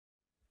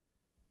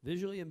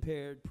Visually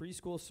Impaired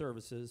Preschool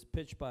Services,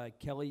 pitched by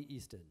Kelly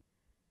Easton.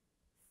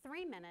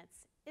 3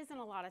 minutes isn't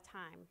a lot of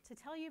time to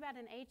tell you about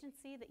an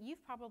agency that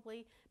you've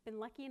probably been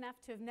lucky enough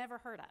to have never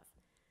heard of.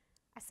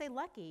 I say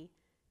lucky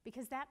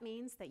because that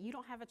means that you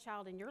don't have a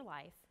child in your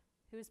life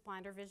who is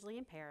blind or visually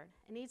impaired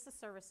and needs the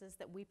services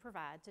that we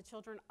provide to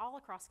children all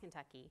across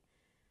Kentucky,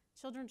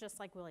 children just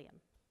like William.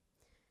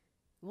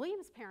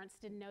 William's parents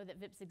didn't know that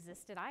VIPS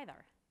existed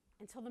either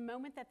until the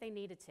moment that they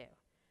needed to.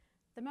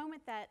 The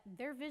moment that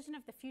their vision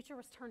of the future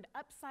was turned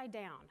upside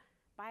down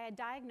by a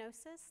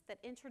diagnosis that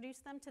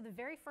introduced them to the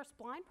very first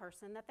blind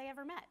person that they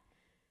ever met,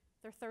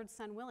 their third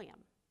son,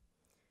 William.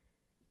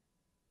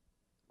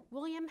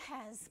 William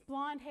has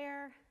blonde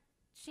hair,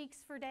 cheeks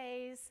for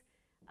days,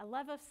 a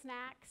love of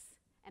snacks,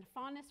 and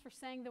fondness for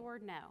saying the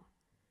word no.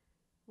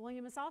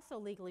 William is also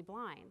legally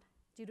blind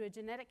due to a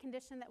genetic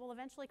condition that will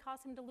eventually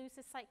cause him to lose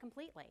his sight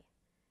completely.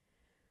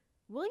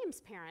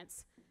 William's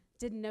parents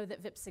didn't know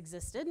that VIPS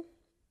existed,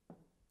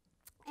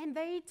 and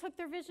they took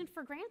their vision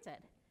for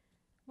granted.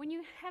 When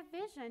you have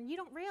vision, you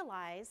don't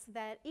realize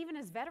that even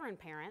as veteran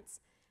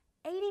parents,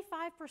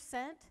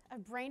 85%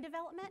 of brain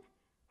development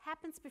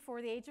happens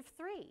before the age of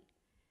 3.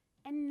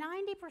 And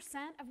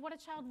 90% of what a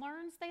child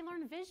learns, they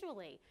learn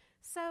visually.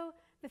 So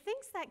the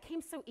things that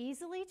came so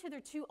easily to their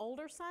 2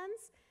 older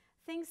sons,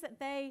 things that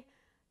they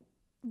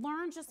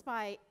learned just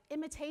by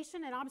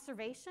imitation and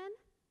observation,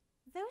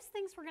 those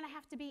things were going to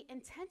have to be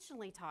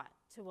intentionally taught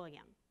to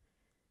William.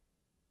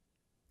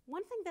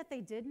 One thing that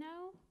they did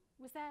know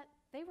was that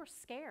they were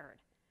scared.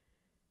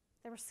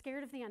 They were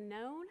scared of the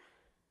unknown,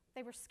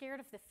 they were scared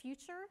of the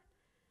future,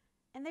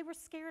 and they were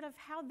scared of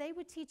how they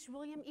would teach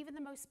William even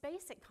the most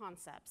basic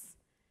concepts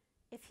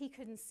if he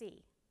couldn't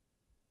see.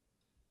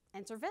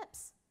 Enter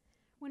VIPS.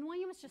 When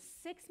William was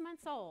just 6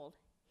 months old,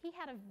 he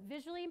had a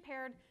visually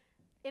impaired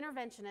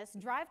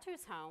interventionist drive to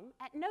his home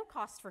at no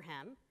cost for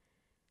him.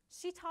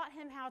 She taught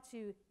him how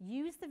to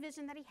use the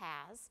vision that he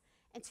has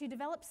and to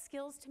develop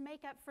skills to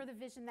make up for the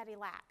vision that he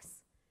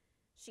lacks.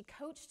 She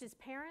coached his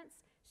parents,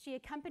 she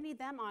accompanied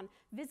them on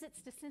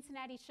visits to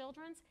Cincinnati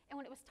Children's, and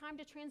when it was time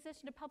to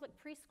transition to public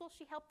preschool,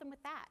 she helped them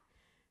with that.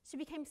 She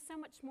became so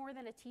much more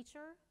than a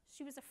teacher,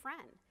 she was a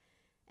friend,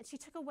 and she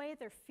took away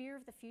their fear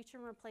of the future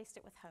and replaced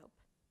it with hope.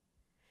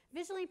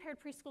 Visually Impaired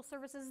Preschool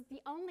Services is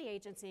the only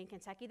agency in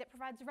Kentucky that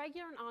provides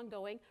regular and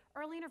ongoing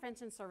early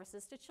intervention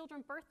services to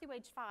children birth through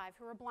age 5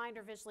 who are blind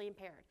or visually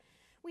impaired.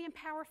 We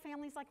empower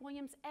families like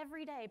Williams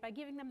every day by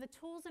giving them the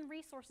tools and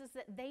resources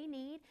that they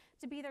need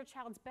to be their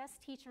child's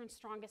best teacher and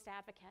strongest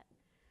advocate.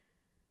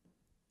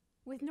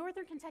 With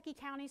Northern Kentucky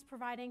counties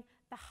providing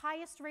the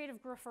highest rate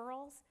of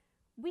referrals,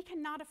 we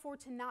cannot afford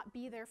to not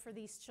be there for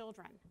these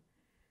children.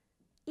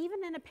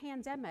 Even in a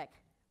pandemic,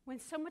 when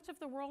so much of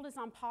the world is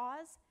on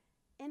pause,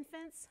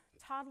 infants,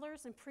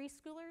 toddlers, and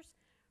preschoolers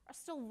are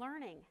still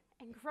learning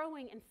and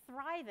growing and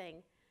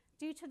thriving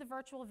due to the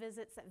virtual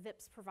visits that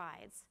VIPS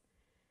provides.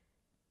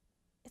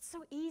 It's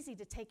so easy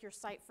to take your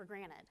sight for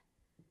granted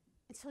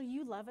until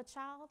you love a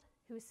child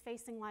who is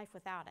facing life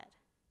without it.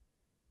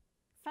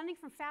 Funding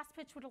from Fast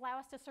Pitch would allow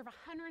us to serve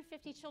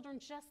 150 children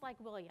just like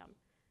William.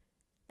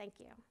 Thank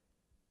you.